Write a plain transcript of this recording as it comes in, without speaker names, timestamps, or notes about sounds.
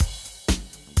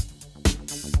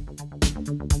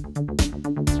I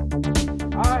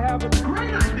have a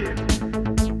great idea.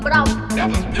 But I'll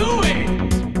Never do it.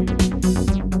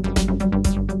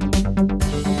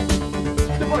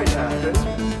 It might happen.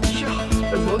 Sure,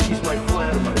 the monkey's might fly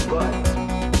out of my butt.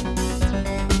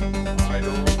 I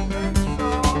don't think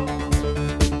so.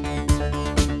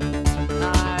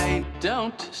 I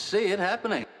don't see it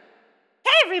happening.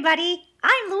 Hey everybody,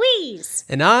 I'm Louise,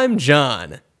 And I'm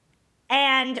John.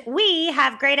 and we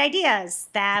have great ideas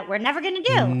that we're never gonna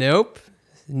do. Nope.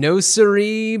 No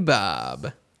siree,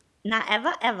 Bob. Not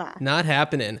ever. Not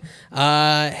happening.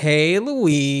 Hey,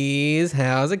 Louise.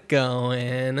 How's it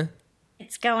going?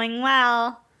 It's going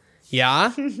well.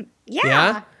 Yeah?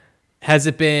 Yeah. Has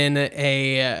it been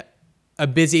a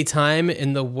busy time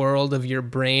in the world of your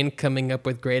brain coming up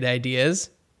with great ideas?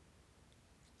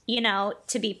 You know,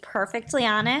 to be perfectly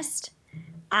honest,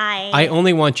 I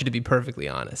only want you to be perfectly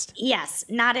honest. yes,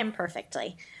 not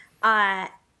imperfectly. I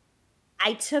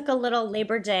took a little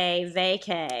Labor Day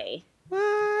vacay.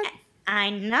 What? I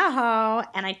know,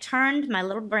 and I turned my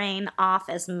little brain off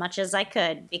as much as I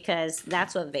could because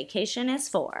that's what vacation is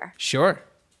for. Sure.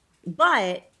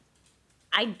 But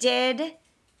I did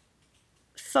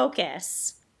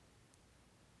focus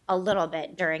a little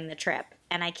bit during the trip,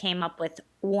 and I came up with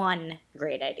one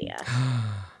great idea.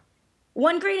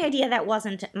 One great idea that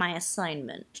wasn't my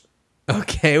assignment.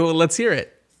 Okay, well, let's hear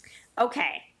it.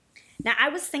 Okay. Now, I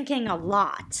was thinking a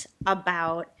lot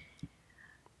about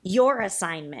your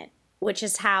assignment, which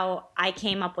is how I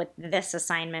came up with this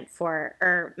assignment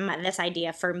this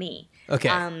idea for me. Okay.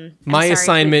 I'm My sorry,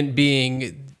 assignment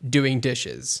being doing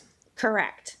dishes.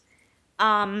 Correct.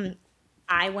 I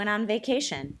went on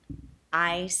vacation.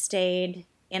 I stayed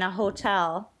in a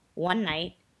hotel one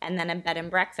night and then a bed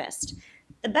and breakfast.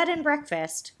 The bed and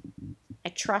breakfast, I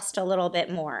trust a little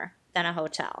bit more than a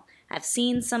hotel. I've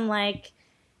seen some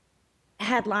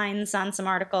headlines on some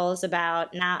articles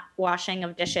about not washing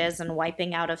of dishes and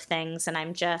wiping out of things, and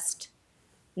I'm just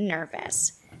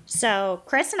nervous. So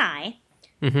Chris and I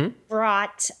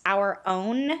brought our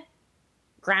own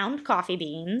ground coffee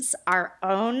beans, our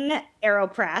own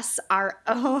AeroPress, our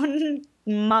own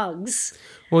mugs.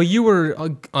 Well, you were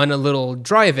on a little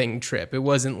driving trip. It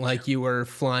wasn't like you were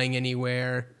flying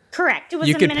anywhere. Correct. It was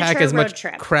You a could miniature pack as road much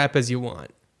trip. crap as you want.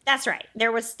 That's right.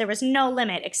 There was no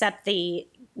limit except the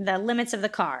limits of the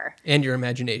car. And your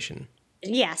imagination.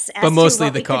 Yes, as But to mostly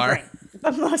what the we could car. bring.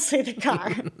 But mostly the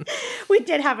car. We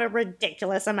did have a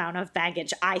ridiculous amount of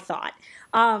baggage, I thought.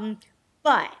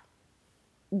 But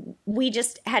we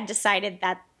just had decided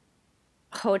that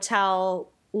hotel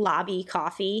lobby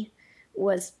coffee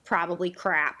was probably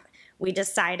crap. We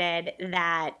decided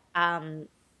that,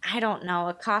 I don't know,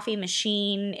 a coffee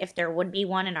machine, if there would be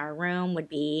one in our room, would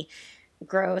be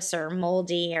gross or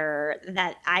moldy, or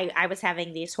that I was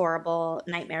having these horrible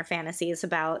nightmare fantasies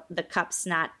about the cups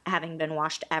not having been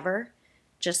washed ever,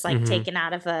 just like taken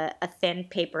out of a thin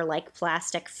paper like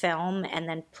plastic film and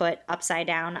then put upside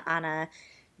down on a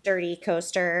dirty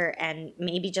coaster and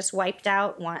maybe just wiped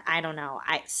out one. I don't know.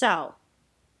 So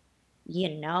you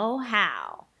know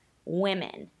how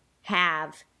women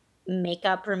have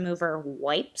makeup remover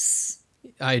wipes?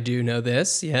 I do know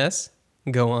this, yes.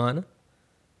 Go on.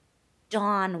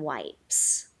 Dawn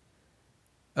wipes.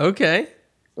 Okay.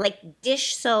 Like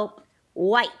dish soap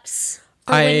wipes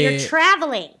for when you're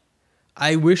traveling.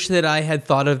 I wish that I had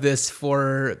thought of this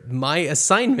for my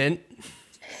assignment.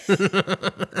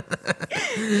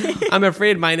 I'm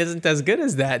afraid mine isn't as good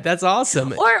as that. That's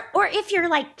awesome. Or if you're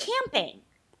like camping,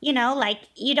 you know, like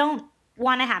you don't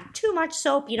want to have too much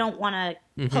soap. You don't want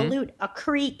to pollute a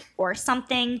creek or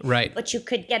something. Right. But you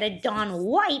could get a Dawn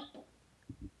wipe,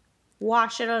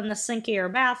 wash it on the sink of your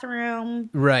bathroom.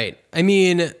 Right. I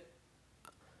mean,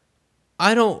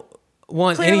 I don't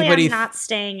want Clearly, anybody... I'm not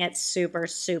staying at super,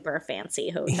 super fancy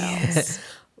hotels.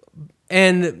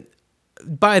 And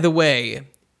by the way,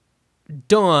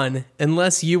 Dawn,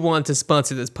 unless you want to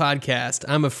sponsor this podcast,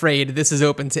 I'm afraid this is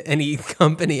open to any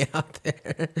company out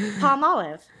there.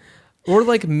 Palmolive. Or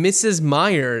like Mrs.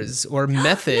 Myers or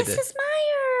Method. Mrs.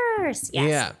 Myers.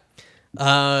 Yes.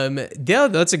 Yeah,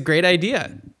 that's a great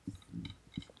idea.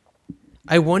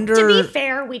 I wonder... To be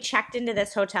fair, we checked into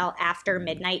this hotel after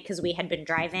midnight because we had been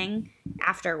driving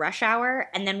after rush hour,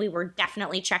 and then we were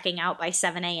definitely checking out by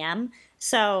 7 a.m.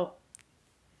 So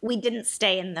we didn't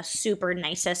stay in the super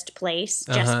nicest place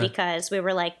just because we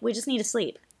were like, we just need to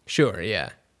sleep. Sure, yeah.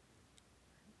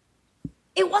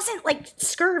 It wasn't like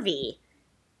scurvy.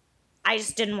 I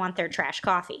just didn't want their trash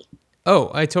coffee.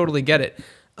 Oh, I totally get it.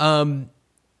 I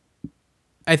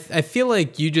feel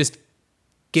like you just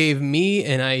gave me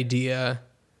an idea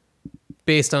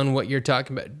based on what you're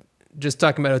talking about, just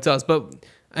talking about hotels. But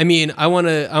I mean, I want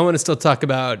to still talk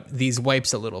about these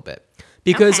wipes a little bit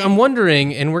because Okay. I'm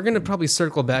wondering, and we're going to probably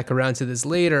circle back around to this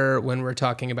later when we're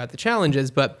talking about the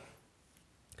challenges, but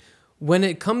when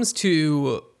it comes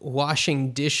to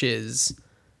washing dishes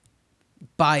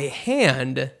by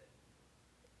hand,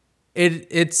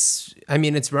 it's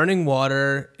running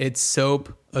water, it's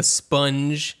soap, a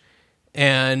sponge,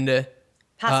 and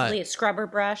Possibly a scrubber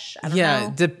brush. I don't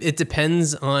yeah, know. it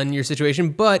depends on your situation.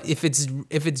 But if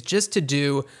it's just to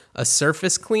do a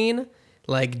surface clean,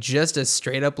 like just a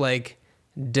straight up like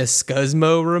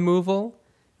Discosmo removal,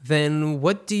 then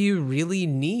what do you really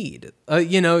need?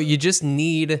 You just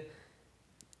need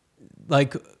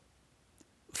like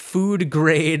food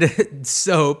grade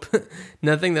soap,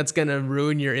 nothing that's gonna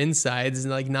ruin your insides,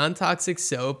 and like non-toxic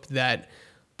soap that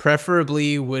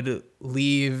preferably would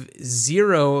leave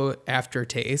zero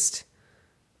aftertaste,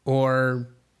 or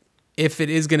if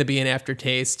it is going to be an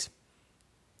aftertaste,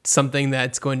 something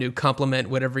that's going to complement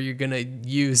whatever you're going to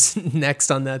use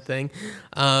next on that thing.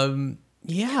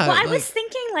 Yeah. Well, I was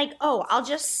thinking like, oh, I'll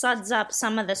just suds up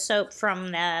some of the soap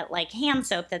from the like hand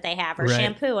soap that they have or Right.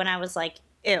 shampoo, and I was like,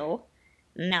 ew,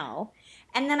 no.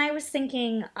 And then I was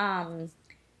thinking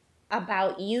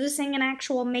about using an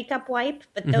actual makeup wipe,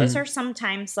 but those are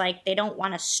sometimes like they don't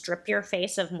want to strip your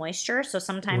face of moisture, so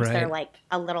sometimes they're Right. like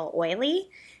a little oily,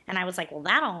 and I was like, well,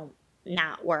 that'll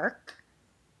not work.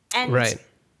 And Right.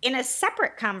 in a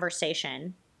separate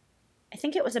conversation, I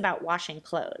think it was about washing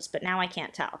clothes, but now I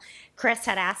can't tell. Chris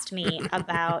had asked me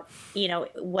about,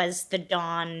 was the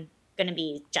Dawn going to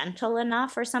be gentle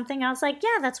enough or something? I was like,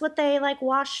 yeah, that's what they like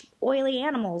wash oily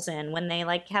animals in when they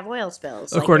like have oil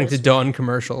spills. Like, According to there's- Dawn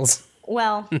commercials.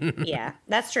 Well, yeah,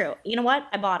 that's true. You know what?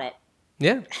 I bought it.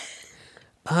 Yeah.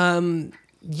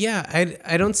 Yeah,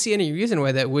 I don't see any reason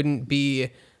why that wouldn't be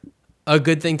a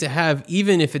good thing to have,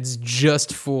 even if it's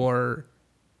just for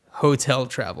hotel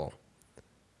travel.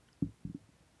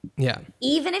 Yeah.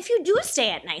 Even if you do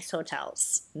stay at nice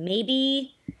hotels,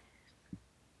 maybe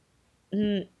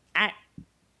I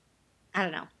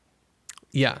don't know.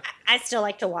 Yeah. I still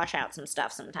like to wash out some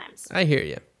stuff sometimes. I hear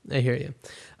you.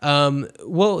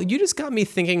 Well, you just got me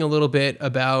thinking a little bit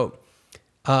about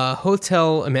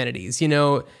hotel amenities.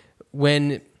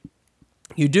 When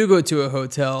you do go to a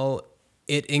hotel,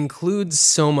 it includes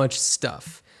so much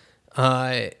stuff.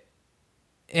 And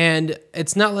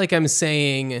it's not like I'm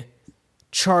saying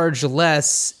charge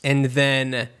less and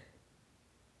then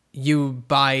you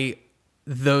buy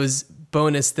those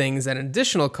bonus things at an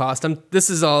additional cost. This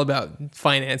is all about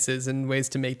finances and ways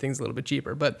to make things a little bit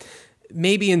cheaper. But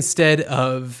maybe instead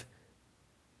of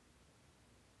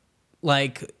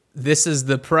like, this is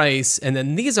the price, and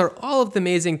then these are all of the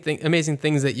amazing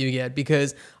things that you get,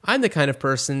 because I'm the kind of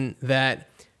person that,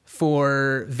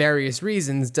 for various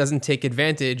reasons, doesn't take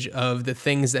advantage of the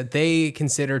things that they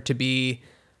consider to be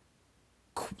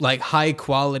like high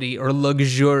quality or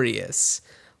luxurious.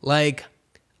 Like,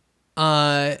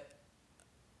 I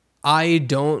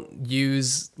don't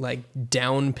use like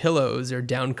down pillows or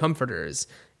down comforters.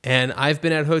 And I've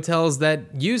been at hotels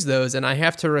that use those, and I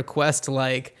have to request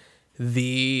like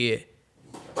the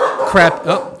crap.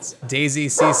 Oh, Daisy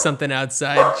sees something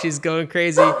outside. She's going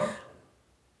crazy.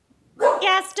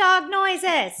 Yes, dog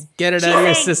noises. Get it She's out of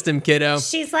your saying- system, kiddo.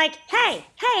 She's like, hey,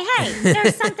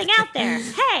 there's something out there.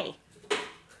 Hey.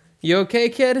 You okay,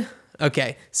 kid?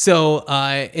 Okay. So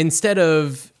instead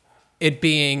of it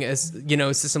being a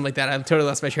system like that, I've totally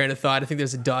lost my train of thought. I think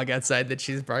there's a dog outside that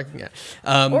she's barking at.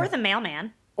 Or the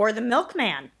mailman. Or the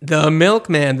milkman. The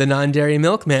milkman, the non-dairy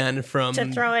milkman from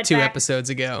To throw it 2 back.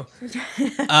 episodes ago.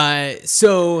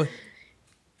 So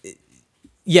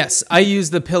yes, I use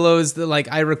the pillows that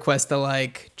I request the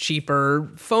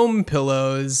cheaper foam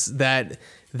pillows that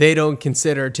they don't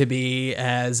consider to be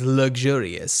as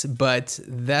luxurious, but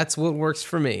that's what works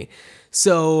for me.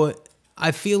 So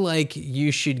I feel like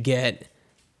you should get,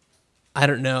 I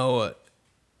don't know,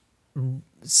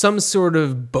 some sort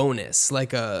of bonus,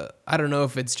 I don't know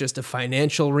if it's just a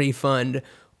financial refund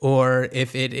or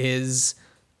if it is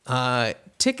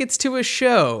tickets to a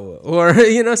show or,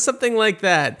 something like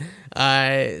that,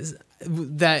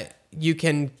 that you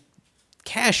can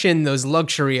cash in those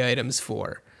luxury items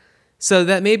for. So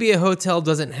that maybe a hotel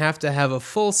doesn't have to have a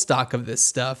full stock of this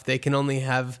stuff. They can only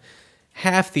have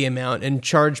half the amount and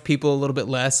charge people a little bit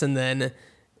less, and then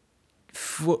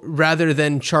rather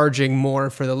than charging more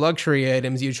for the luxury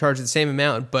items, you charge the same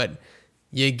amount, but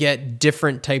you get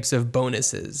different types of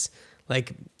bonuses.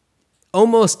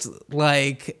 Almost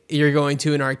like you're going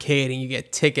to an arcade and you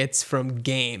get tickets from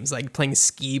games, like playing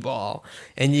skee ball,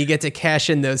 and you get to cash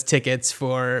in those tickets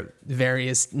for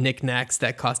various knickknacks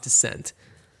that cost a cent.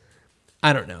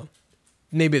 I don't know.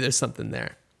 Maybe there's something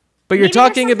there. But you're Maybe there's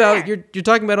talking something about there. you're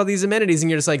talking about all these amenities,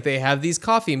 and you're just like, they have these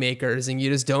coffee makers, and you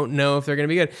just don't know if they're gonna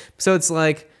be good. So it's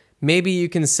like, maybe you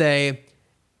can say,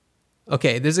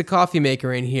 okay, there's a coffee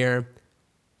maker in here.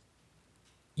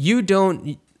 You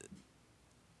can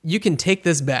take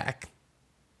this back,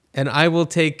 and I will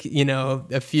take,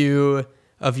 a few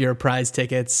of your prize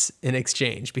tickets in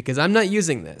exchange because I'm not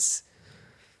using this.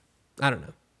 I don't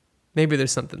know. Maybe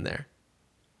there's something there.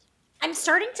 I'm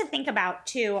starting to think about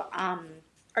too.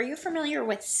 Are you familiar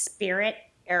with Spirit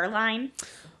Airline?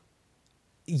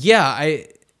 Yeah,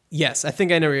 yes, I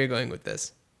think I know where you're going with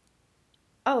this.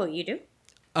 Oh, you do?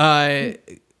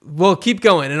 Well, keep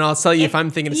going, and I'll tell you if I'm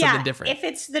thinking of something different. If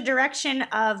it's the direction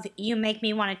of you make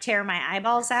me want to tear my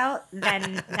eyeballs out,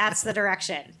 then that's the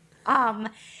direction.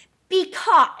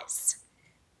 Because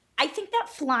I think that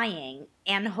flying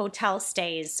and hotel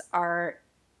stays are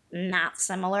not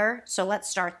similar. So let's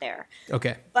start there.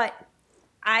 Okay. But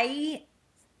I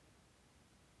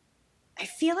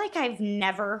feel like I've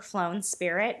never flown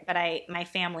Spirit, but my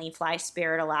family flies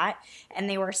Spirit a lot, and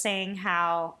they were saying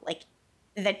how like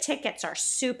the tickets are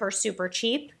super super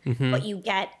cheap, but you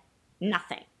get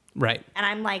nothing. Right. And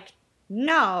I'm like,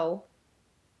 no,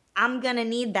 I'm gonna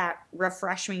need that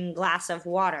refreshing glass of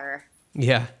water,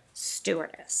 Yeah.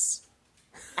 stewardess,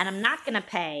 and I'm not gonna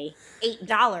pay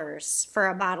 $8 for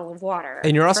a bottle of water.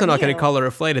 And you're also from not going you. to call her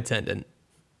a flight attendant.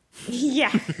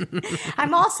 Yeah.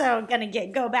 I'm also going to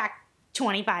go back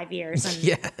 25 years and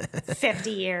Yeah.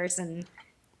 50 years and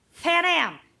Pan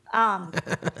Am.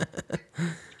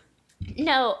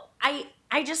 No,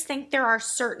 I just think there are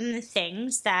certain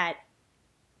things that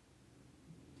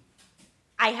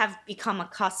I have become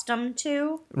accustomed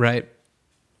to. Right.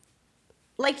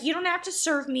 Like, you don't have to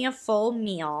serve me a full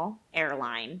meal,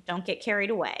 airline. Don't get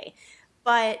carried away.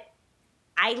 But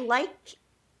I like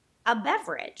a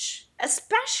beverage,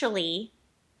 especially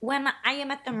when I am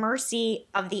at the mercy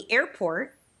of the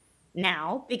airport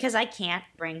now because I can't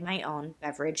bring my own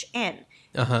beverage in.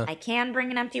 Uh-huh. I can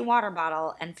bring an empty water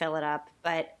bottle and fill it up,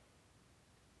 but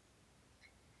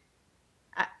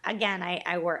again,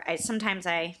 I work. Sometimes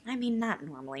I mean, not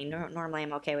normally. Normally,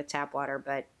 I'm okay with tap water,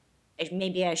 but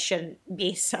maybe I shouldn't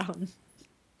be so.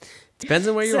 Depends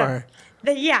on where you are.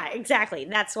 Yeah, exactly.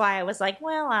 That's why I was like,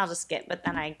 well, I'll just get, but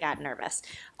then I got nervous.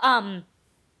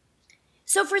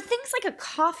 So for things like a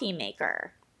coffee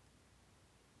maker,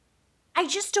 I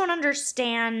just don't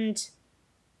understand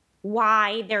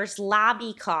why there's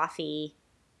lobby coffee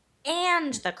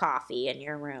and the coffee in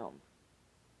your room.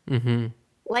 Mm-hmm.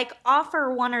 Like,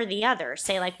 offer one or the other.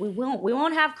 Say, like, we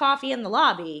won't have coffee in the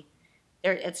lobby.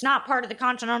 It's not part of the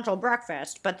continental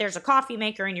breakfast, but there's a coffee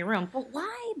maker in your room. But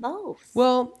why both?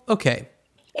 Well, okay.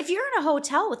 If you're in a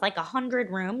hotel with like 100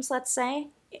 rooms, let's say,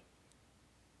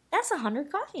 that's 100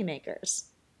 coffee makers.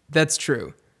 That's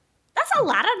true. That's a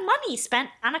lot of money spent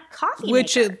on a coffee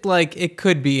Which maker. it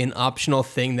could be an optional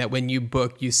thing that when you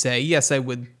book, you say, yes, I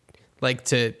would like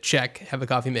to have a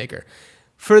coffee maker.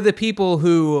 For the people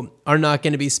who are not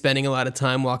going to be spending a lot of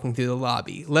time walking through the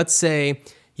lobby, let's say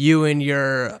you and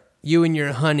your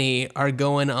honey are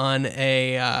going on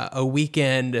a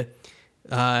weekend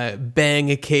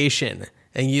bang-acation,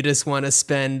 and you just want to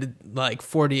spend like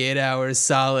 48 hours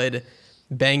solid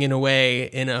banging away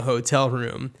in a hotel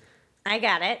room. I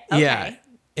got it. Okay. Yeah,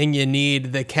 and you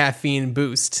need the caffeine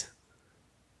boost.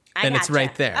 Then it's gotcha.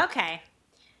 right there. Okay.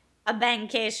 A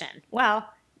bangcation. Well,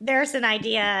 there's an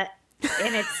idea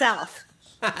in itself.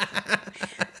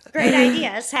 Great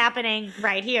ideas happening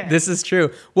right here. This is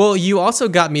true. Well, you also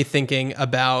got me thinking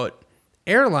about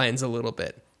airlines a little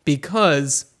bit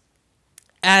because,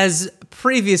 as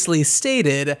previously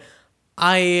stated,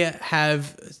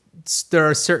 there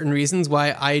are certain reasons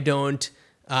why I don't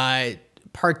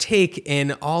partake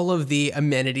in all of the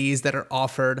amenities that are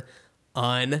offered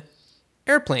on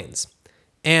airplanes.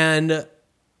 And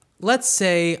let's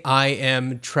say I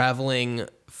am traveling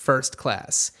first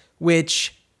class,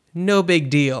 which, no big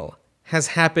deal, has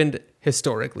happened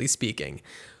historically speaking.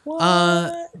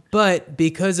 But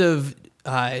because of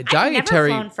I've dietary...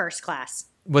 never flown first class.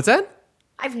 What's that?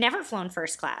 I've never flown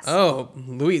first class. Oh,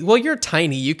 Louise. Well, you're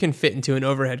tiny. You can fit into an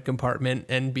overhead compartment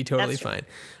and be totally That's true.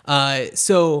 fine.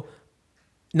 So,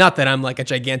 not that I'm like a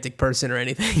gigantic person or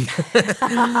anything,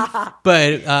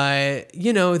 but,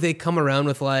 they come around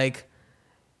with like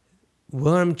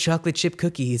warm chocolate chip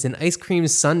cookies and ice cream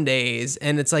sundaes.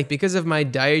 And it's like, because of my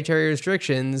dietary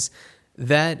restrictions,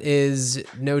 that is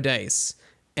no dice.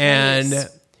 And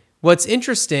Nice. what's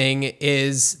interesting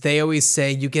is they always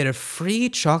say you get a free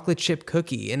chocolate chip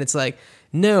cookie. And it's like,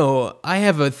 no, I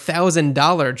have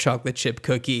 $1,000 chocolate chip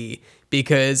cookie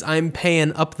because I'm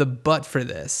paying up the butt for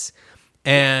this.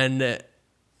 And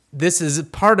this is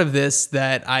part of this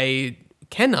that I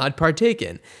cannot partake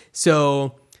in.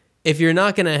 So if you're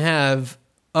not going to have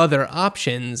other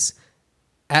options,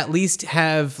 at least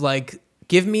have like,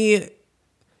 give me a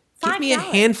 $5.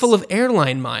 handful of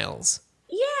airline miles.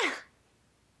 Yeah.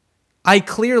 I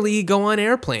clearly go on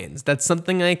airplanes. That's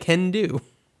something I can do.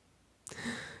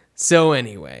 So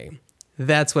anyway,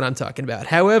 that's what I'm talking about.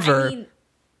 However, I mean,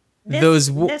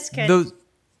 this could, those.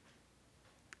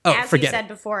 Oh, as you forget said it.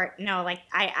 before, no, like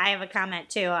I have a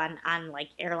comment too on like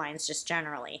airlines just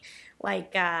generally.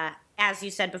 Like as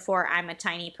you said before, I'm a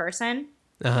tiny person.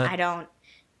 Uh-huh. I don't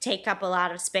take up a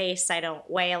lot of space. I don't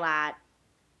weigh a lot.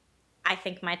 I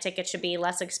think my ticket should be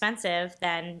less expensive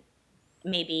than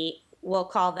maybe we'll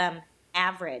call them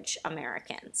average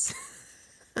Americans.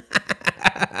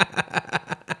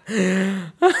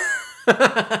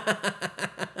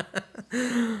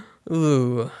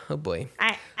 Ooh, oh boy.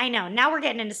 I know. Now we're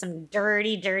getting into some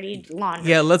dirty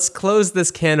laundry. Yeah, let's close this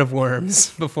can of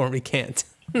worms before we can't.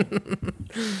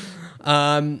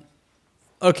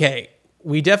 Okay,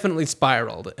 we definitely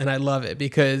spiraled, and I love it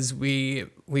because we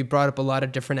brought up a lot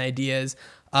of different ideas.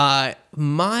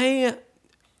 My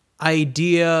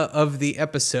idea of the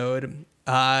episode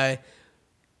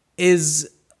is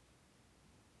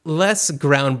less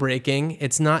groundbreaking.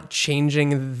 It's not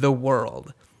changing the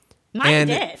world. Mine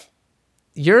did.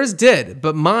 Yours did,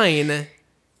 but mine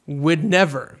would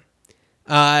never.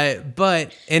 And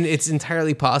it's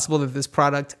entirely possible that this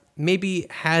product maybe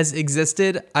has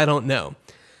existed. I don't know.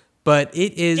 But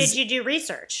it is... Did you do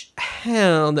research?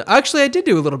 Hell no. Actually, I did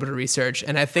do a little bit of research,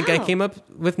 and I think I Oh. came up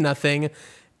with nothing.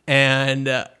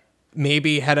 And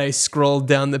maybe had I scrolled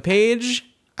down the page,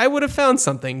 I would have found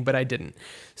something, but I didn't.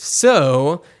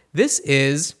 So this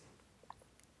is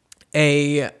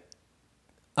it's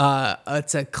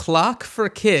a clock for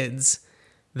kids.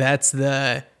 That's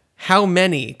the how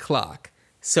many clock.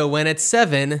 So when it's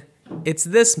 7, it's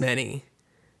this many.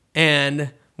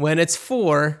 And when it's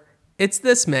 4, it's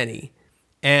this many.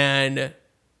 And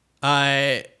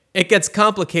it gets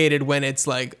complicated when it's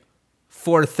like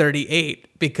 4:38,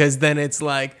 because then it's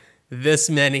like this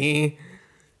many,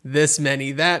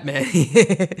 that many.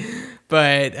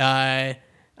 But I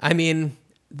mean,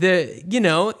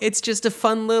 it's just a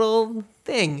fun little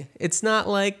thing. It's not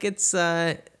like it's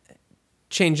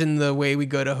changing the way we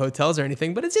go to hotels or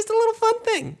anything, but it's just a little fun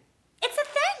thing. It's a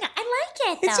thing. I like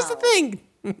it, though. It's just a thing.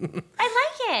 I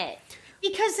like it.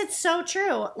 Because it's so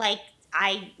true. Like,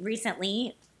 I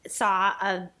recently saw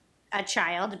a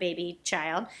baby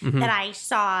child, that I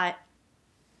saw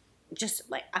just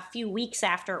like a few weeks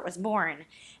after it was born.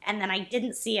 And then I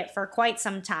didn't see it for quite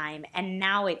some time. And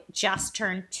now it just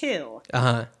turned 2.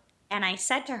 Uh-huh. And I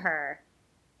said to her,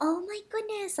 "Oh my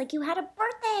goodness, like you had a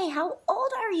birthday. How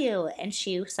old are you?" And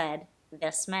she said,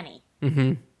 "This many."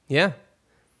 Yeah.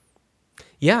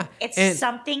 Yeah. It's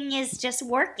something is just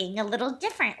working a little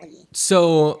differently.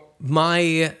 So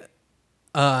my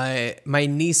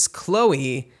niece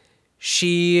Chloe,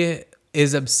 she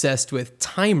is obsessed with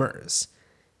timers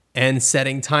and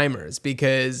setting timers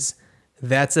because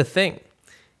that's a thing.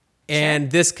 And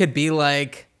this could be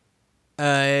like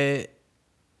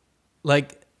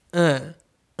like there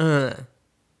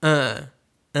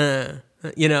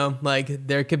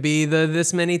could be the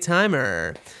this many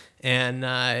timer, and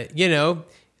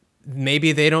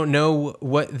maybe they don't know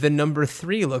what the number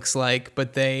 3 looks like,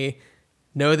 but they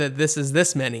know that this is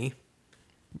this many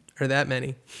or that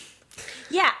many.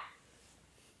 Yeah,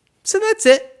 So that's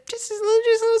it. Just a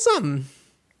little something.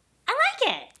 I like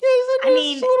it. Yeah, I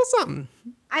mean- just a little something.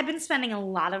 I've been spending a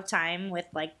lot of time with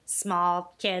like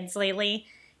small kids lately,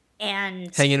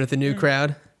 and Hanging with the new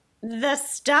crowd. the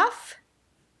stuff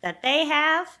that they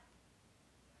have,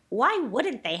 why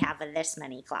wouldn't they have a this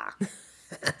many clock?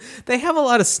 They have a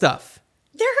lot of stuff.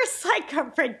 There's like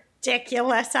a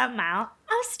ridiculous amount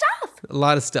of stuff. A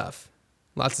lot of stuff.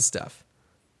 Lots of stuff.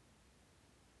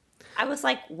 I was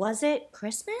like, was it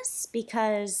Christmas?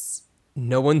 Because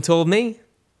No one told me.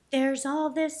 there's all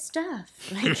this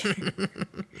stuff. Like,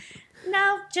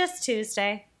 no, just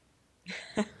Tuesday.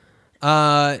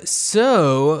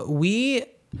 So we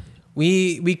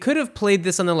could have played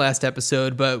this on the last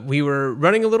episode, but we were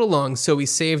running a little long, so we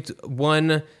saved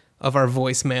one of our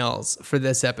voicemails for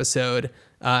this episode.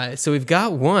 So we've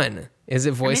got one. Is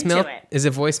it voicemail? into it. Is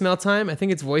it voicemail time? I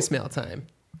think it's voicemail time.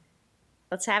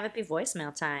 Let's have it be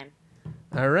voicemail time.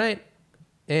 All right.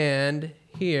 And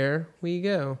here we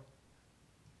go.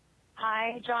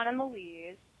 Hi, John and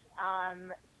Louise.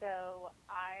 So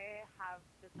I have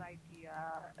this idea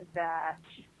that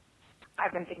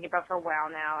I've been thinking about for a while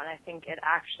now, and I think it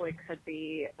actually could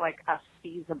be like a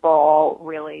feasible,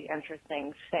 really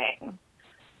interesting thing.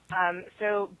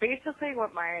 So basically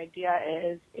what my idea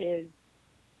is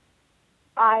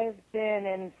I've been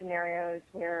in scenarios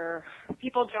where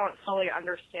people don't fully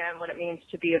understand what it means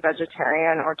to be a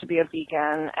vegetarian or to be a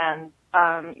vegan. And,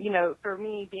 for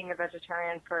me, being a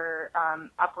vegetarian for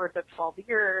upwards of 12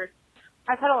 years,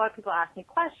 I've had a lot of people ask me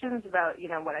questions about,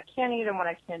 what I can eat and what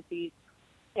I can't eat.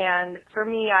 And for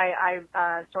me, I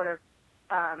sort of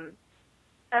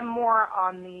am more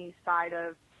on the side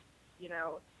of,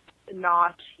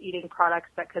 not eating products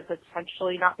that could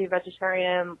potentially not be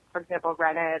vegetarian, for example,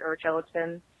 rennet or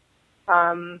gelatin.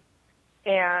 I've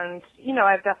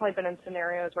definitely been in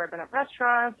scenarios where I've been at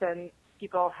restaurants and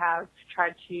people have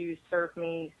tried to serve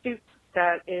me soup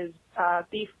that is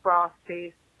beef broth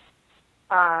based.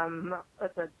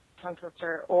 That's a tongue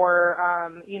twister. Or,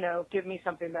 give me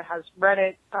something that has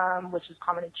rennet, which is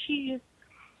common in cheese.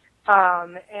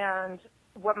 And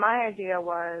what my idea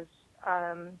was,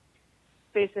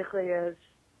 basically is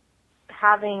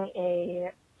having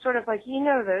a sort of like,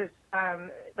 those,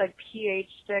 like pH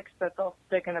sticks that they'll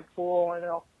stick in a pool and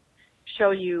they'll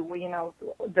show you,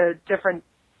 the different,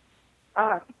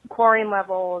 chlorine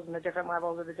levels and the different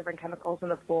levels of the different chemicals in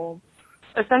the pool.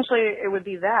 Essentially, it would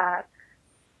be that.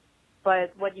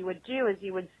 But what you would do is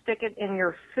you would stick it in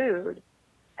your food,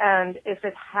 and if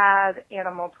it had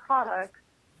animal products,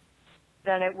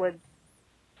 then it would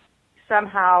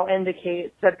somehow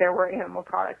indicate that there were animal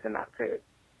products in that food.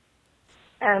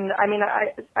 And I mean,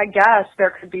 I guess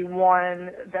there could be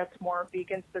one that's more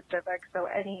vegan specific, so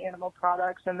any animal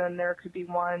products, and then there could be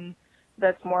one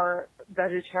that's more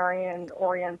vegetarian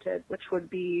oriented, which would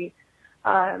be,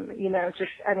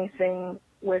 just anything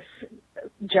with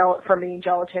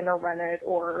gelatin or rennet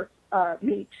or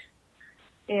meat.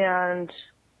 And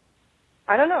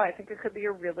I don't know, I think it could be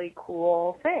a really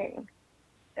cool thing.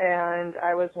 And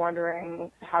I was wondering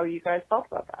how you guys felt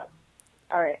about that.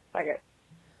 All right, okay.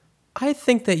 I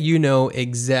think that you know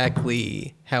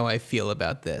exactly how I feel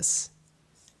about this.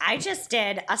 I just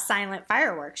did a silent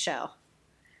fireworks show.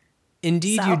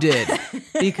 Indeed, So. you did.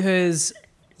 Because,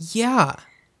 yeah,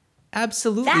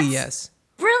 absolutely That's yes.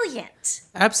 brilliant.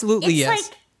 Absolutely It's yes.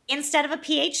 like, instead of a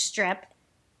pH strip,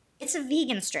 it's a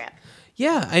vegan strip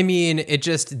Yeah, I mean, it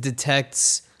just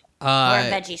detects... or a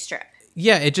veggie strip.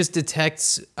 Yeah, it just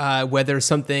detects whether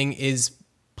something is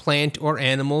plant or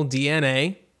animal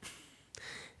DNA.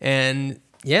 And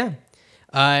yeah,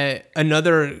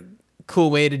 another cool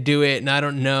way to do it, and I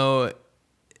don't know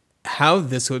how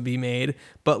this would be made,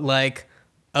 but like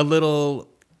a little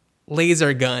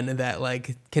laser gun that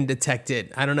like can detect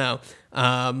it. I don't know.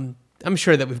 I'm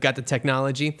sure that we've got the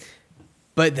technology,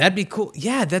 but that'd be cool.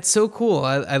 Yeah, that's so cool.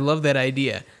 I love that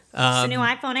idea. It's the new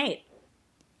iPhone 8.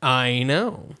 I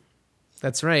know.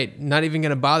 That's right. Not even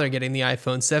going to bother getting the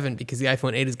iPhone 7 because the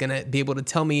iPhone 8 is going to be able to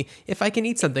tell me if I can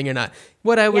eat something or not.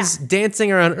 What I was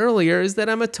dancing around earlier is that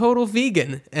I'm a total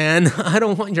vegan and I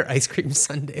don't want your ice cream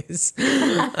sundaes.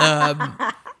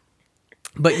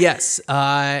 But yes,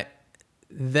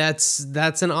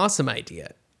 that's an awesome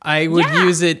idea. I would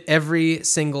use it every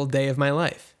single day of my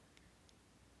life.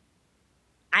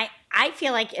 I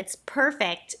feel like it's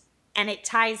perfect, and it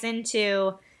ties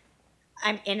into,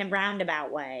 in a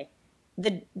roundabout way,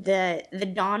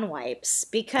 the Dawn wipes,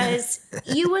 because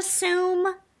you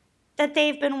assume that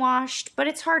they've been washed, but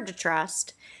it's hard to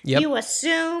trust. Yep. You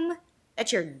assume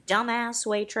that your dumbass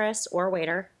waitress or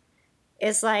waiter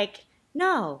is like,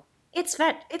 no, it's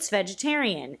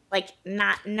vegetarian, like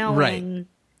not knowing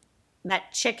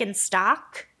that chicken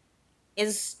stock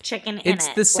is chicken in it. It's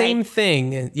the same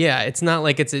thing. Yeah, it's not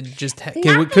like it's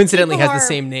coincidentally has the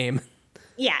same name.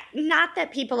 Yeah, not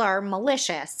that people are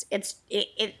malicious. And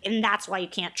that's why you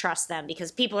can't trust them,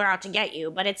 because people are out to get you.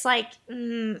 But it's like,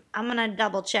 I'm gonna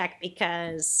double check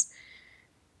because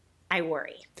I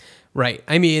worry. Right.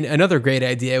 I mean, another great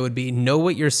idea would be know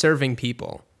what you're serving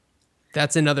people.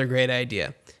 That's another great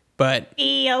idea. But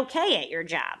Be okay at your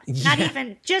job. Not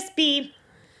even just be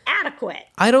adequate.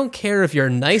 I don't care if you're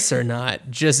nice or not.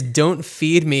 Just don't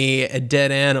feed me a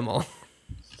dead animal.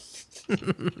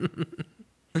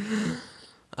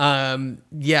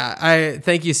 I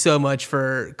thank you so much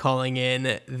for calling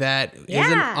in. That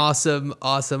is an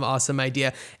awesome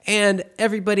idea. And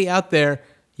everybody out there,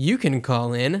 you can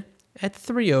call in at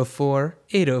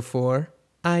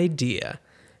 304-804-IDEA.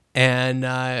 And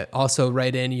also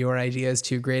write in your ideas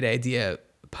to Great Idea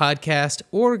Podcast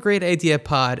or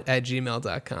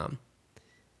greatideapod@gmail.com.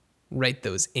 Write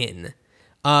those in.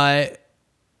 And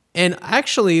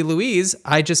actually, Louise,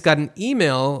 I just got an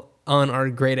email on our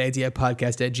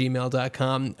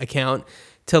greatideapodcast@gmail.com account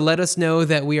to let us know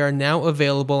that we are now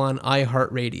available on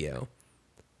iHeartRadio.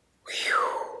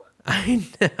 Whew. I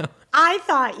know. I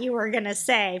thought you were gonna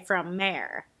say from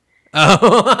Mare. Oh.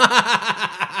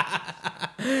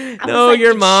 I No, was like,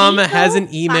 your "Did mom she go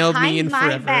hasn't emailed me in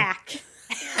behind my forever. back?"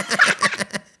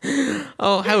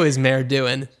 Oh, how is Mare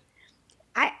doing?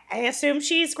 I assume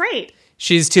she's great.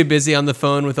 She's too busy on the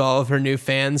phone with all of her new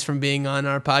fans from being on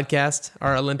our podcast,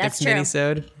 our Olympics That's true.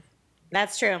 minisode.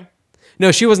 That's true.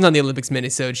 No, she wasn't on the Olympics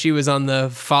minisode. She was on the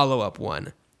follow-up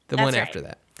one, the That's one right. after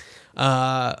that.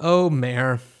 Oh,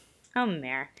 Mare. Oh,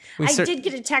 Mare. We I cer- did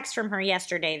get a text from her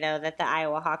yesterday, though, that the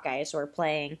Iowa Hawkeyes were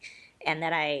playing and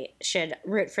that I should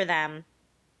root for them.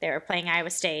 They were playing Iowa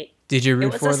State. Did you It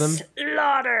root was for a them?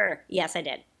 slaughter. Yes, I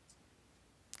did.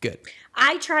 Good.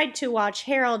 I tried to watch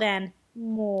Harold and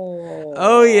Maude.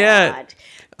 Oh, yeah.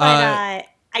 But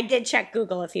I did check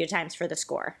Google a few times for the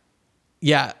score.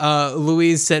 Yeah,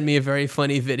 Louise sent me a very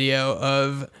funny video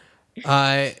of,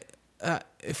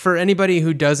 for anybody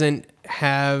who doesn't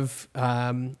have,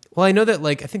 well, I know that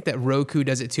I think that Roku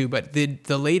does it too, but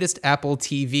the latest Apple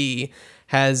TV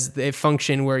has a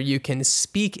function where you can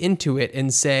speak into it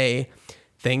and say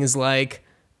things like,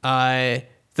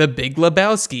 The Big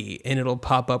Lebowski, and it'll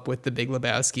pop up with The Big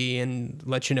Lebowski and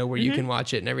let you know where you can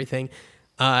watch it and everything.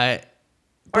 But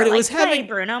Or it was play having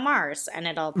Bruno Mars, and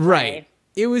it'll play. right.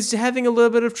 It was having a little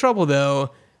bit of trouble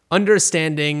though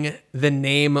understanding the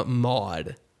name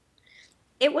Maude.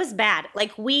 It was bad.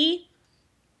 We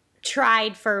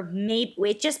tried for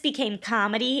it just became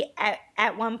comedy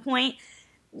at one point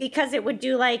because it would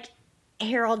do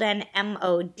Harold and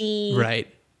MOD, Right.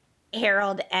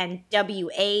 Harold and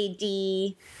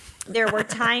WAD. There were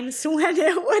times when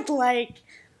it would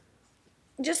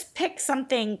just pick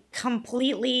something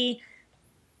completely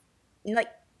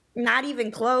not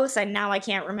even close, and now I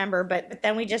can't remember, but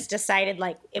then we just decided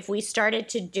if we started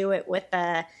to do it with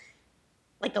a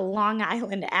Long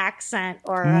Island accent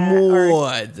or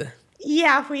Maude.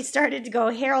 yeah, if we started to go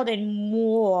Harold and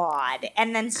Maude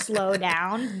and then slow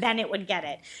down, then it would get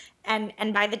it.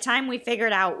 And by the time we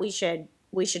figured out we should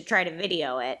try to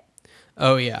video it.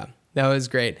 Oh yeah. That was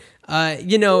great. And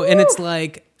it's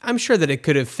I'm sure that it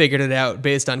could have figured it out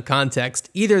based on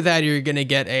context. Either that or you're going to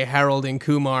get a Harold and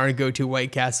Kumar go to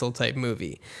White Castle type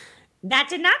movie. That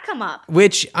did not come up.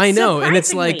 Which I know. And it's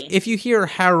Surprisingly. if you hear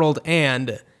Harold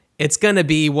and, it's going to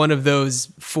be one of those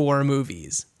 4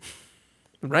 movies.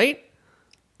 Right?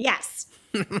 Yes.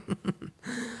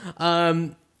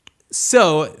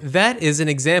 So that is an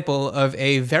example of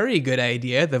a very good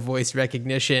idea, the voice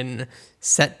recognition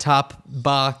set-top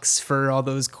box for all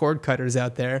those cord cutters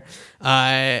out there,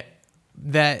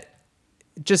 that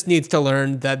just needs to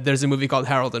learn that there's a movie called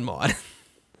Harold and Maude.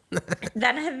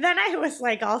 Then I was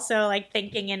also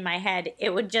thinking in my head,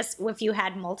 it would just, if you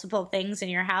had multiple things in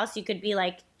your house, you could be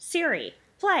Siri,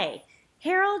 play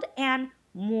Harold and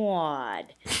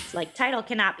Maude. It's title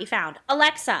cannot be found.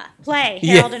 Alexa, play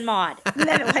Harold and Maude. And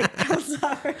then it comes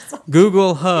up or something.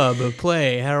 Google Hub,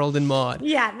 play Harold and Maude.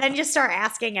 Yeah, then just start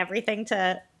asking everything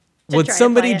to Would try to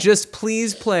somebody play it. just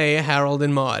please play Harold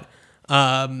and Maude?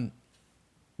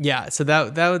 Yeah, so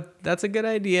that's a good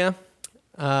idea.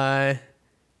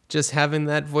 Just having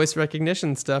that voice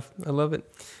recognition stuff. I love it.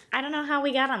 I don't know how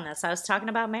we got on this. I was talking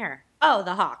about Mare. Oh,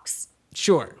 the Hawks.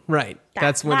 Sure, right.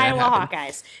 That's when that Iowa happened.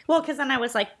 Hawkeyes. Well, because then I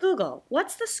was Google,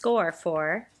 what's the score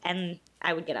for? And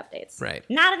I would get updates. Right.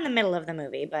 Not in the middle of the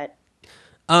movie, but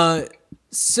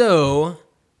So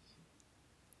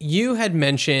you had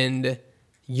mentioned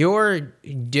your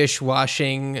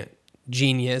dishwashing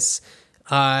genius,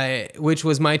 which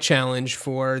was my challenge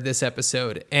for this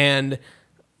episode. And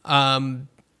the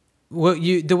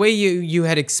way you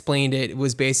had explained it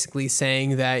was basically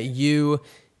saying that you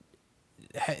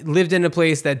lived in a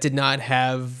place that did not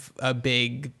have a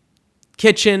big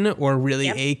kitchen or really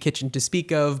a kitchen to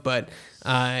speak of, but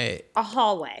a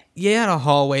hallway. you had a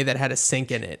hallway that had a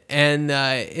sink in it, and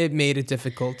it made it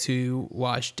difficult to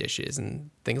wash dishes and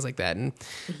things like that. And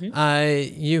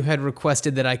you had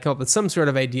requested that I come up with some sort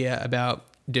of idea about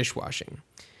dishwashing.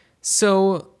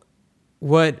 So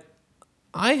what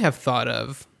I have thought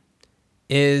of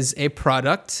is a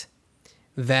product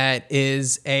that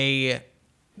is a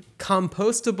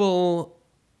compostable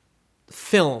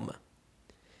film.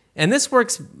 And this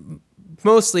works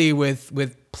mostly with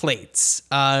plates.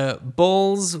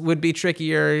 Bowls would be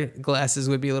trickier. Glasses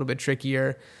would be a little bit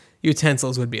trickier.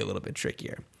 Utensils would be a little bit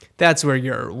trickier. That's where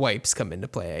your wipes come into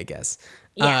play, I guess.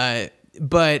 Yeah.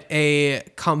 But a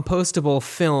compostable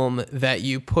film that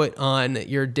you put on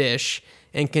your dish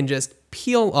and can just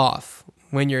peel off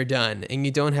when you're done, and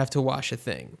you don't have to wash a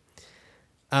thing.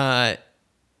 Yeah,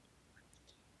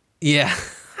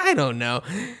 I don't know.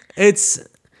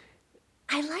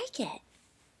 I like it.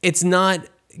 It's not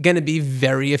going to be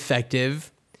very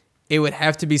effective it would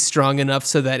have to be strong enough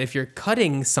so that if you're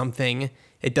cutting something,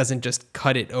 it doesn't just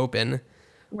cut it open.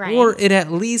 Right. Or it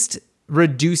at least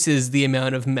reduces the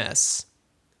amount of mess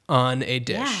on a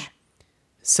dish. Yeah.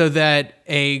 So that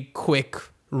a quick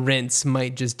rinse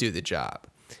might just do the job.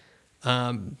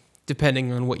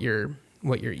 Depending on what you're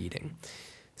eating.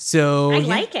 So I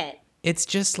like it. It's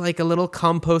just like a little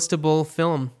compostable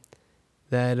film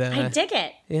that I dig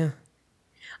it. yeah.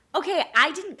 Okay,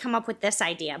 I didn't come up with this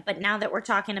idea, but now that we're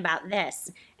talking about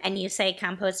this and you say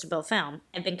compostable film,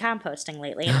 I've been composting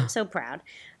lately and I'm so proud.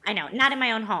 I know, not in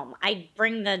my own home. I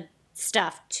bring the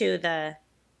stuff to the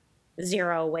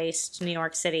zero waste New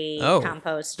York City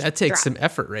compost. That takes drop. some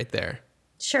effort right there.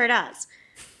 Sure does.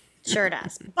 Sure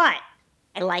does. But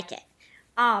I like it.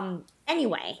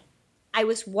 Anyway, I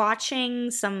was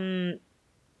watching some,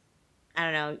 I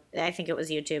don't know, I think it was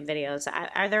YouTube videos.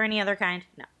 Are there any other kind?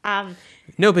 No.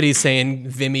 Nobody's saying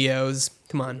Vimeos.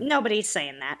 Come on. Nobody's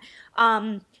saying that.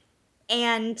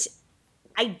 And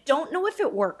I don't know if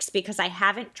it works because I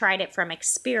haven't tried it from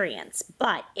experience,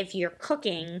 but if you're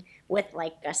cooking with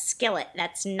like a skillet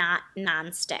that's not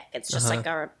nonstick, it's just like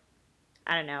a,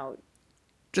 I don't know,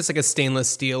 Just like a stainless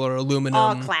steel or aluminum.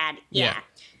 all clad. yeah.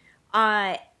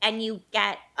 And you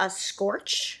get a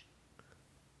scorch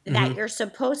that you're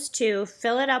supposed to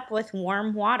fill it up with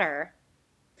warm water,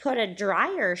 put a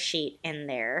dryer sheet in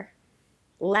there,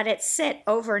 let it sit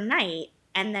overnight,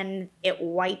 and then it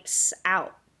wipes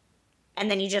out. And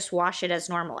then you just wash it as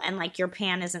normal. And like your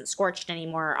pan isn't scorched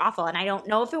anymore or awful. And I don't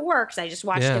know if it works. I just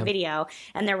watched a video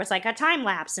and there was like a time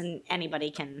lapse and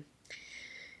anybody can,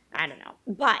 I don't know.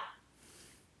 But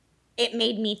it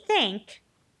made me think,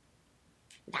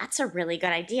 that's a really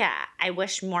good idea. I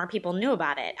wish more people knew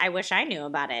about it. I wish I knew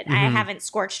about it. I haven't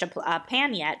scorched a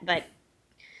pan yet, but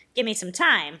give me some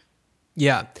time.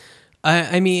 Yeah.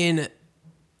 I mean,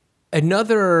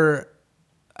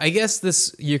 I guess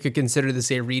this, you could consider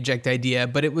this a reject idea,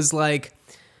 but it was like,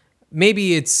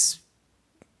 maybe it's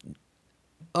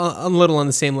a little on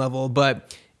the same level,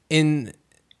 but in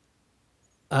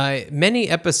many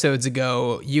episodes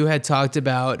ago, you had talked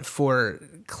about for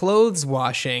clothes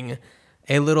washing,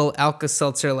 a little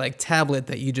Alka-Seltzer like tablet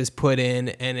that you just put in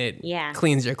and it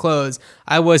cleans your clothes.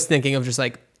 I was thinking of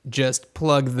just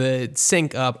plug the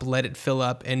sink up, let it fill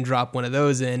up, and drop one of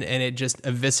those in, and it just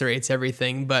eviscerates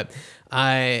everything. But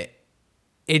I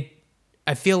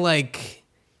feel like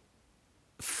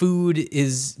food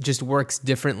just works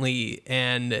differently,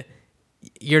 and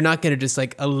you're not going to just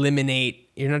like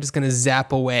eliminate. You're not just going to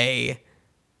zap away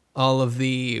all of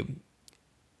the,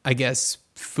 I guess,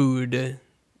 food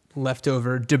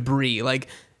leftover debris. Like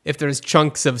if there's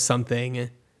chunks of something,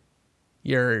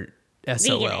 you're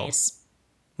SOL. Veganese.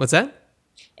 What's that?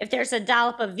 If there's a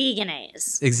dollop of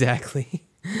veganese Exactly.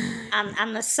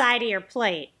 on the side of your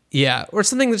plate. Yeah, or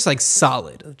something that's like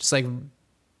solid, just like,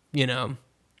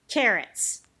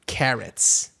 Carrots.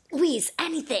 carrots. Louise,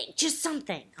 anything. Just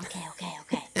something. Okay.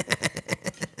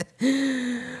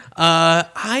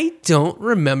 I don't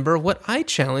remember what I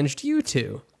challenged you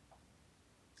to.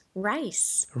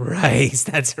 Rice. Rice,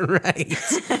 that's right.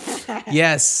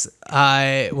 Yes,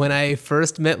 when I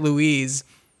first met Louise,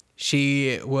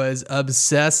 she was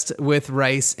obsessed with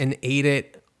rice and ate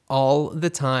it all the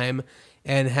time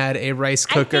and had a rice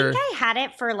cooker. I think I had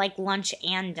it for like lunch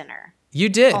and dinner. You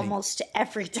did. Almost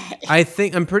every day.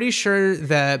 I'm pretty sure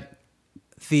that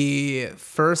the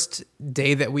first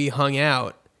day that we hung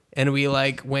out and we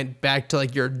like went back to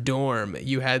like your dorm,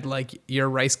 you had like your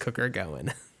rice cooker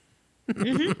going.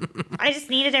 I just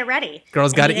needed it ready.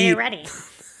 Girls gotta eat. It ready.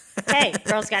 Hey,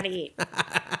 girls gotta eat.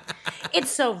 It's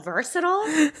so versatile.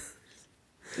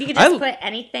 You can just put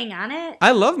anything on it.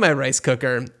 I love my rice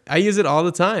cooker. I use it all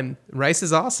the time. Rice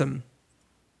is awesome.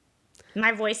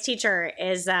 My voice teacher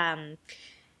is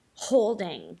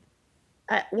holding.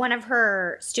 One of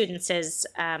her students is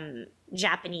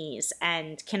Japanese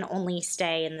and can only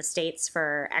stay in the States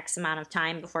for X amount of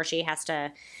time before she has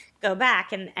to go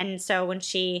back. And so when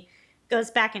she goes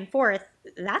back and forth,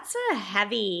 that's a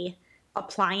heavy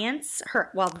appliance.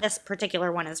 This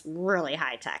particular one is really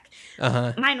high tech.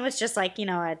 Mine was just like,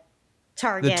 a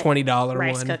Target the $20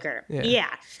 rice one. cooker.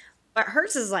 Yeah. But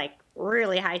hers is like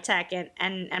really high tech,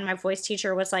 and my voice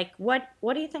teacher was like, what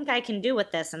do you think I can do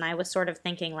with this? And I was sort of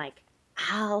thinking like,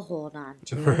 I'll hold on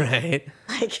to it. Right.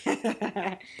 Like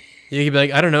You could be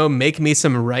like, I don't know, make me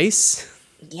some rice.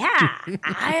 Yeah,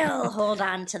 I'll hold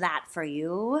on to that for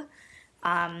you.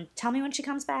 Tell me when she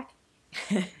comes back.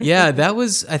 Yeah, that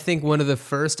was, I think, one of the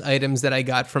first items that I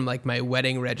got from like my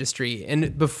wedding registry.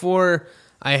 And before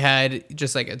I had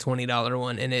just like a $20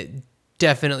 one, and it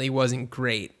definitely wasn't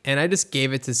great. And I just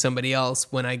gave it to somebody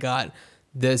else when I got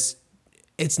this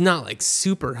it's not like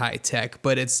super high tech,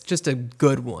 but it's just a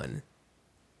good one.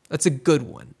 That's a good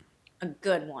one. A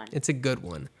good one. It's a good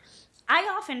one. I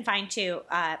often find too,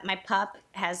 my pup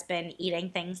has been eating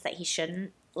things that he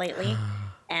shouldn't lately,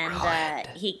 and I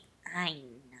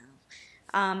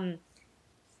know,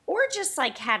 or just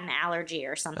like had an allergy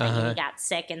or something, and he got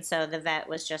sick, and so the vet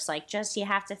was just like, you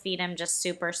have to feed him just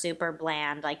super super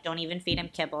bland, like don't even feed him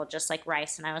kibble, just like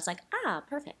rice, and I was like,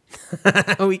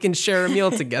 perfect. We can share a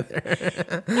meal together.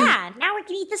 Yeah, now we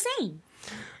can eat the same.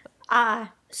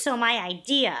 So my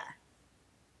idea.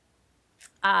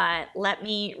 Let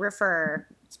me refer,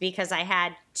 because I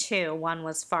had two. One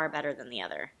was far better than the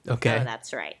other. Okay. Oh,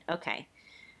 that's right. Okay.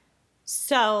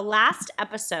 So last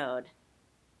episode,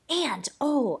 and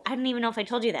I don't even know if I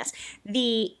told you this.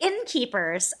 The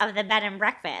innkeepers of the bed and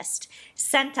breakfast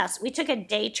sent us, we took a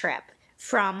day trip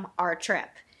from our trip,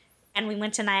 and we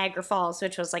went to Niagara Falls,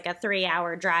 which was like a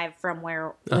 3-hour drive from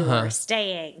where we were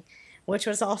staying, which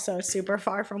was also super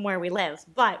far from where we live.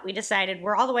 But we decided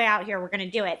we're all the way out here, we're going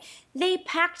to do it. They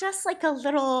packed us like a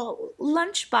little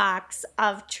lunchbox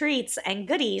of treats and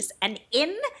goodies, and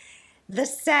in the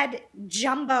said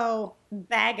jumbo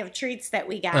bag of treats that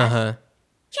we got,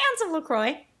 cans of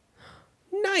LaCroix.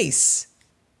 Nice.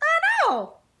 I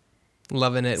know.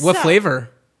 Loving it. What So- flavor?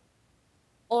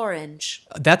 Orange.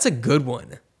 That's a good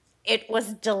one. It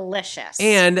was delicious.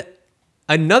 And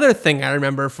another thing I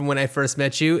remember from when I first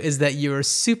met you is that you were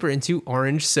super into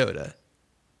orange soda.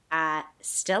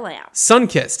 Still am.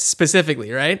 Sunkissed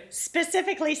specifically, right?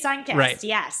 Specifically Sunkissed, Right.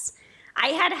 yes. I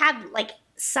had like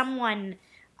someone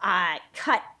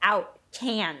cut out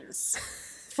cans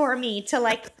for me to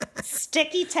like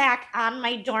sticky tack on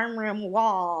my dorm room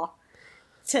wall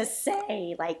to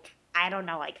say like, I don't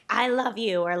know, like, I love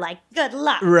you, or like, good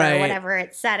luck, Right. or whatever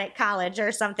it said at college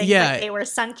or something. Yeah. Like they were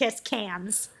Sunkissed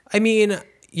cans. I mean,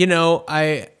 you know,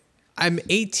 I'm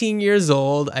 18 years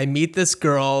old. I meet this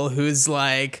girl who's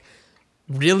like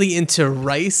really into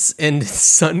rice and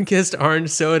sun-kissed orange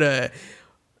soda.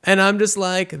 And I'm just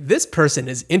like, this person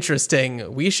is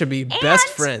interesting. We should be best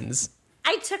And- friends.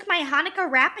 I took my Hanukkah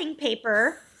wrapping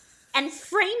paper and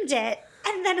framed it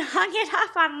and then hung it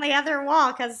up on the other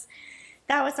wall, because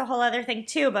that was a whole other thing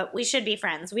too, but we should be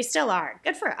friends. We still are.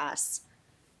 Good for us.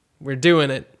 We're doing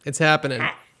it. It's happening.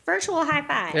 Virtual high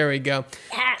five. There we go.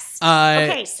 Yes. Uh,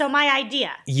 Okay, so my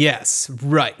idea. Yes,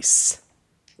 rice.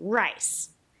 Rice.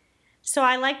 So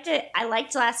I liked it. I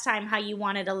liked last time how you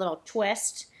wanted a little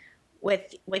twist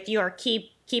with your key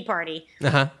party.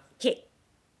 Uh-huh.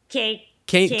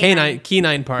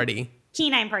 Canine party.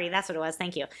 Canine party, that's what it was.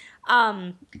 Thank you.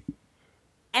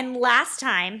 And last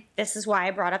time, this is why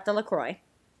I brought up the LaCroix.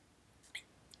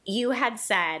 You had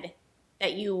said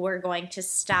that you were going to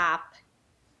stop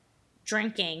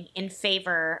drinking in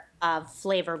favor of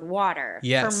flavored water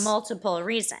Yes. for multiple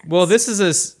reasons. Well, this is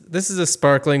a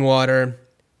sparkling water,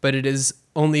 but it is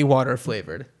only water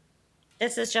flavored.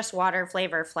 This is just water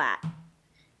flavor flat.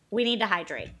 We need to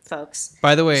hydrate, folks.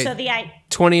 By the way, So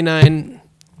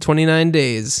 29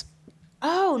 days,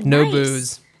 oh, no nice.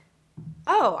 booze.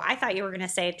 Oh, I thought you were going to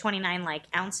say 29 like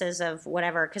ounces of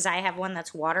whatever, because I have one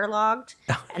that's waterlogged,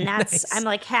 and that's nice. I'm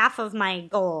like half of my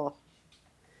goal.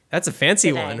 That's a fancy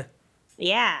Today. one.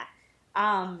 Yeah.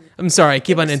 I'm sorry, I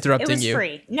keep on interrupting it was you.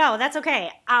 free. No, that's okay.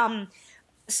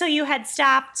 So you had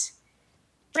stopped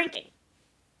drinking,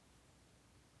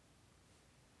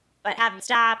 but haven't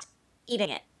stopped eating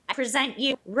it. I present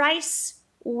you rice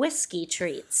whiskey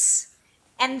treats,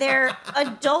 and they're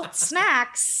adult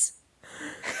snacks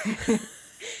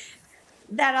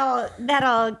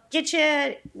that'll get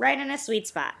you right in a sweet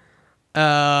spot.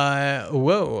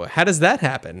 Whoa, how does that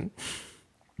happen?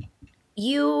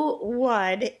 You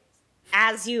would,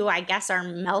 as you, I guess, are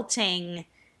melting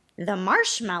the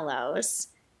marshmallows,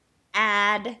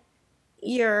 add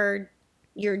your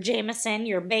Jameson,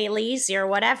 your Baileys, your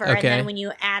whatever, and Okay. then when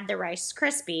you add the Rice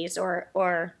Krispies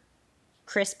or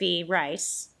crispy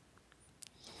rice,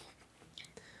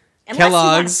 unless you want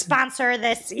to Kellogg's. sponsor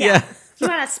this, Yeah. if you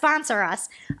want to sponsor us,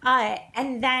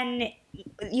 and then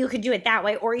you could do it that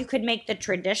way, or you could make the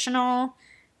traditional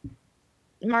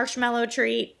marshmallow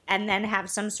treat and then have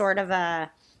some sort of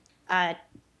a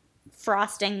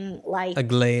frosting like A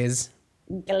glaze.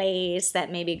 glaze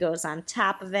that maybe goes on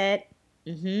top of it.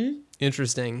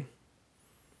 Interesting.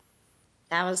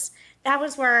 That was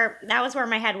where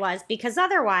my head was, because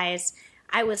otherwise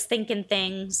I was thinking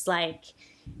things like,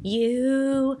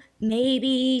 you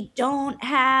maybe don't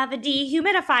have a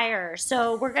dehumidifier,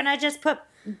 so we're gonna just put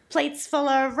plates full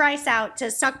of rice out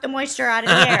to suck the moisture out of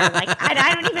the air. Like,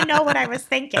 I don't even know what I was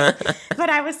thinking, but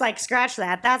I was like, scratch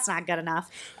that, that's not good enough.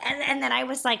 And then I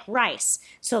was like, rice,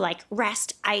 so like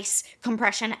rest, ice,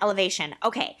 compression, elevation.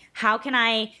 Okay, how can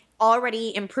I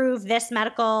already improve this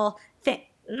medical thing?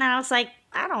 And I was like,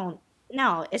 I don't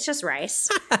know, it's just rice.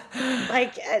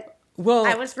 Like, Well,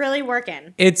 I was really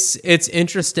working. it's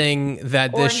interesting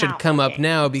that Or this should not come up working.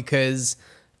 now because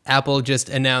Apple just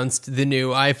announced the new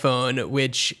iPhone,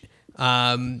 which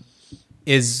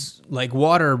is like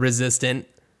water resistant.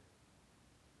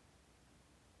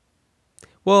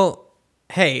 Well,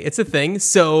 hey, it's a thing.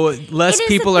 So less It is a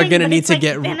people are thing, going to but need it's to like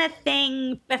get. been a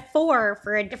thing before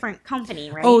for a different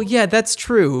company, right? Oh, yeah, that's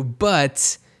true.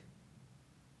 But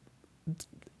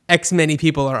X many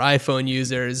people are iPhone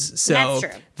users. So That's true.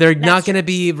 they're That's not going to true.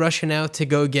 be rushing out to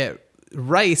go get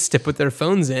rice to put their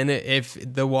phones in if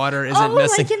the water isn't Oh,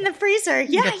 messing. like in the freezer.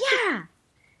 Yeah.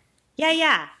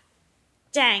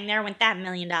 Dang, there went that $1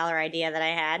 million idea that I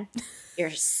had. Your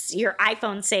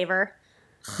iPhone saver.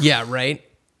 Yeah, right.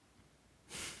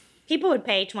 People would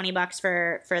pay $20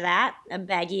 for that, a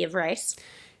baggie of rice.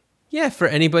 Yeah, for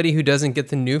anybody who doesn't get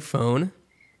the new phone.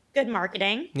 Good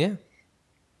marketing, Yeah,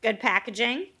 good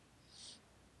packaging.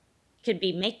 Could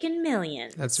be making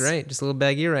millions. that's right. Just a little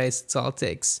baggy of rice. That's all it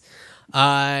takes.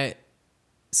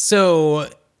 So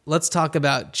let's talk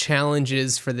about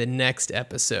challenges for the next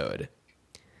episode.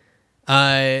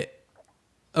 Okay,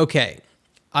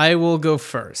 I will go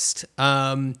first.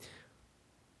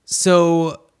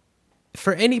 So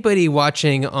for anybody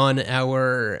watching on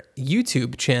our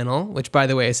YouTube channel, which by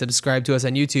the way, subscribe to us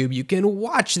on YouTube, you can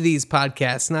watch these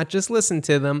podcasts, not just listen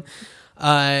to them.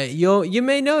 You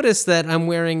may notice that I'm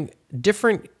wearing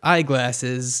different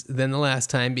eyeglasses than the last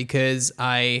time because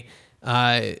they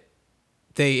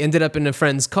ended up in a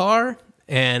friend's car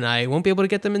and I won't be able to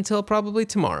get them until probably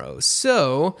tomorrow.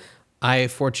 So I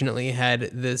fortunately had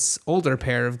this older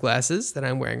pair of glasses that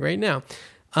I'm wearing right now.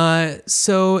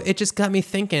 So it just got me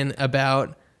thinking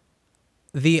about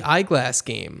the eyeglass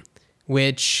game,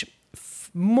 which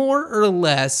more or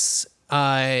less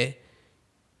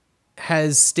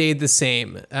has stayed the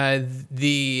same.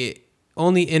 The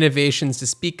only innovations to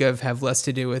speak of have less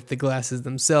to do with the glasses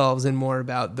themselves and more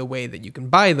about the way that you can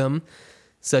buy them,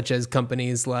 such as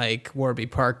companies like Warby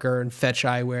Parker and Fetch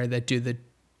Eyewear that do the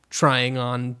trying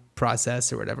on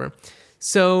process or whatever.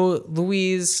 So,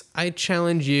 Louise, I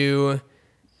challenge you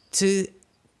to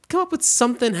come up with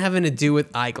something having to do with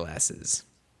eyeglasses.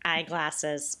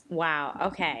 Eyeglasses. Wow.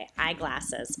 Okay.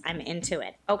 Eyeglasses. I'm into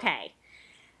it. Okay.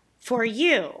 For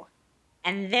you,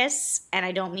 and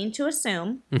I don't mean to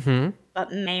assume,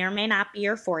 but may or may not be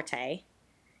your forte,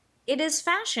 it is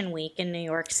Fashion Week in New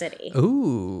York City.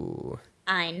 Ooh.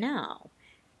 I know.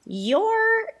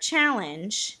 Your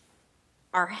challenge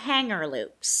are hanger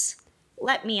loops.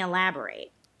 Let me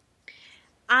elaborate.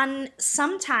 On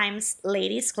sometimes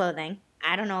ladies' clothing,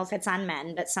 I don't know if it's on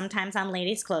men, but sometimes on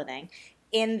ladies' clothing,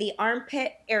 in the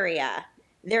armpit area,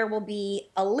 there will be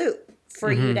a loop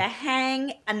for you to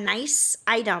hang a nice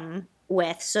item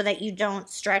with so that you don't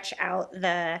stretch out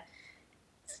the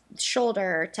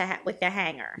shoulder with the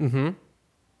hanger.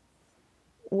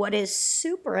 What is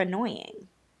super annoying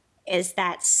is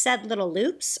that said little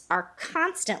loops are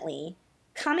constantly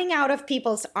coming out of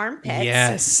people's armpits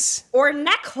Yes. or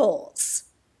neck holes.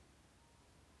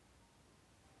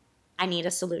 I need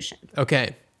a solution.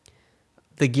 Okay.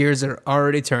 The gears are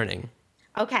already turning.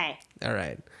 Okay. All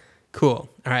right. Cool.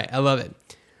 All right. I love it.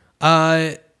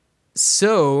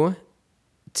 So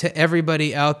to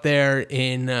everybody out there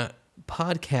in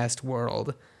podcast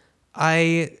world,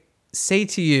 I say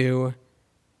to you,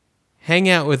 hang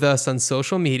out with us on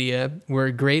social media. We're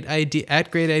at Great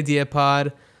Idea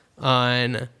Pod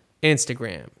on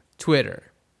Instagram,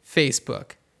 Twitter,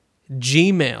 Facebook,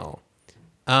 Gmail.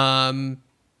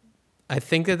 I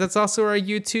think that's also our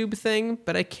YouTube thing,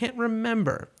 but I can't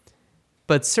remember.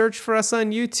 But search for us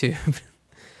on YouTube.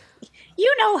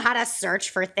 You know how to search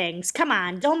for things. Come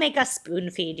on. Don't make us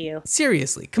spoon feed you.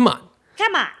 Seriously, come on.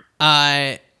 Come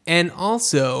on. And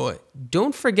also,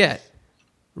 don't forget,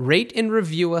 rate and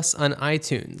review us on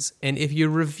iTunes. And if you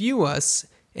review us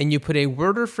and you put a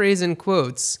word or phrase in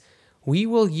quotes, we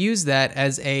will use that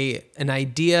as an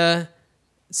idea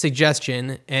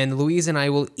suggestion, and Louise and I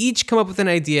will each come up with an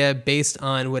idea based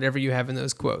on whatever you have in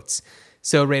those quotes.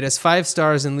 So rate us 5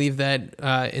 stars and leave that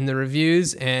in the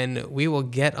reviews, and we will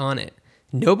get on it.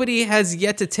 Nobody has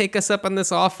yet to take us up on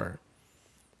this offer.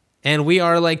 And we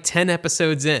are like 10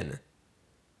 episodes in.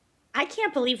 I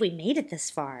can't believe we made it this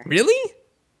far. Really?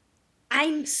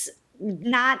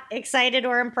 not excited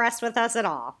or impressed with us at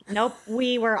all. Nope,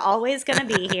 we were always going to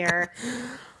be here.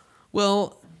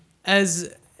 Well,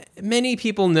 as many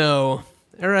people know,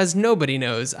 or as nobody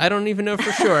knows, I don't even know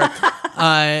for sure.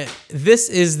 This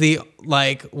is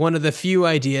one of the few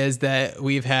ideas that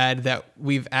we've had that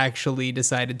we've actually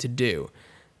decided to do.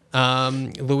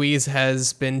 Louise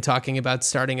has been talking about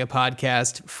starting a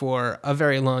podcast for a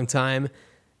very long time.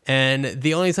 And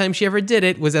the only time she ever did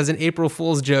it was as an April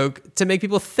Fool's joke to make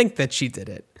people think that she did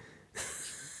it.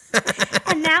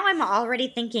 And now I'm already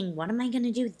thinking, what am I going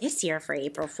to do this year for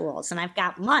April Fool's? And I've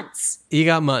got months. You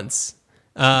got months.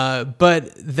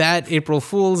 But that April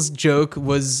Fool's joke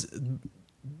was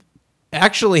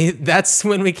actually, that's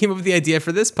when we came up with the idea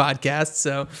for this podcast.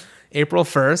 So April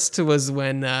 1st was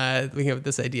when we came up with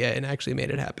this idea and actually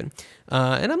made it happen.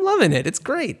 And I'm loving it. It's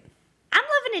great. I'm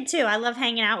loving it too. I love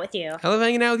hanging out with you. I love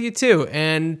hanging out with you too.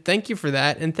 And thank you for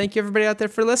that. And thank you everybody out there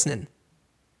for listening.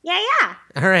 Yeah.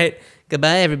 All right.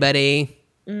 Goodbye, everybody.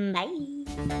 Bye.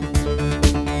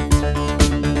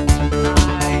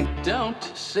 I don't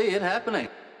see it happening.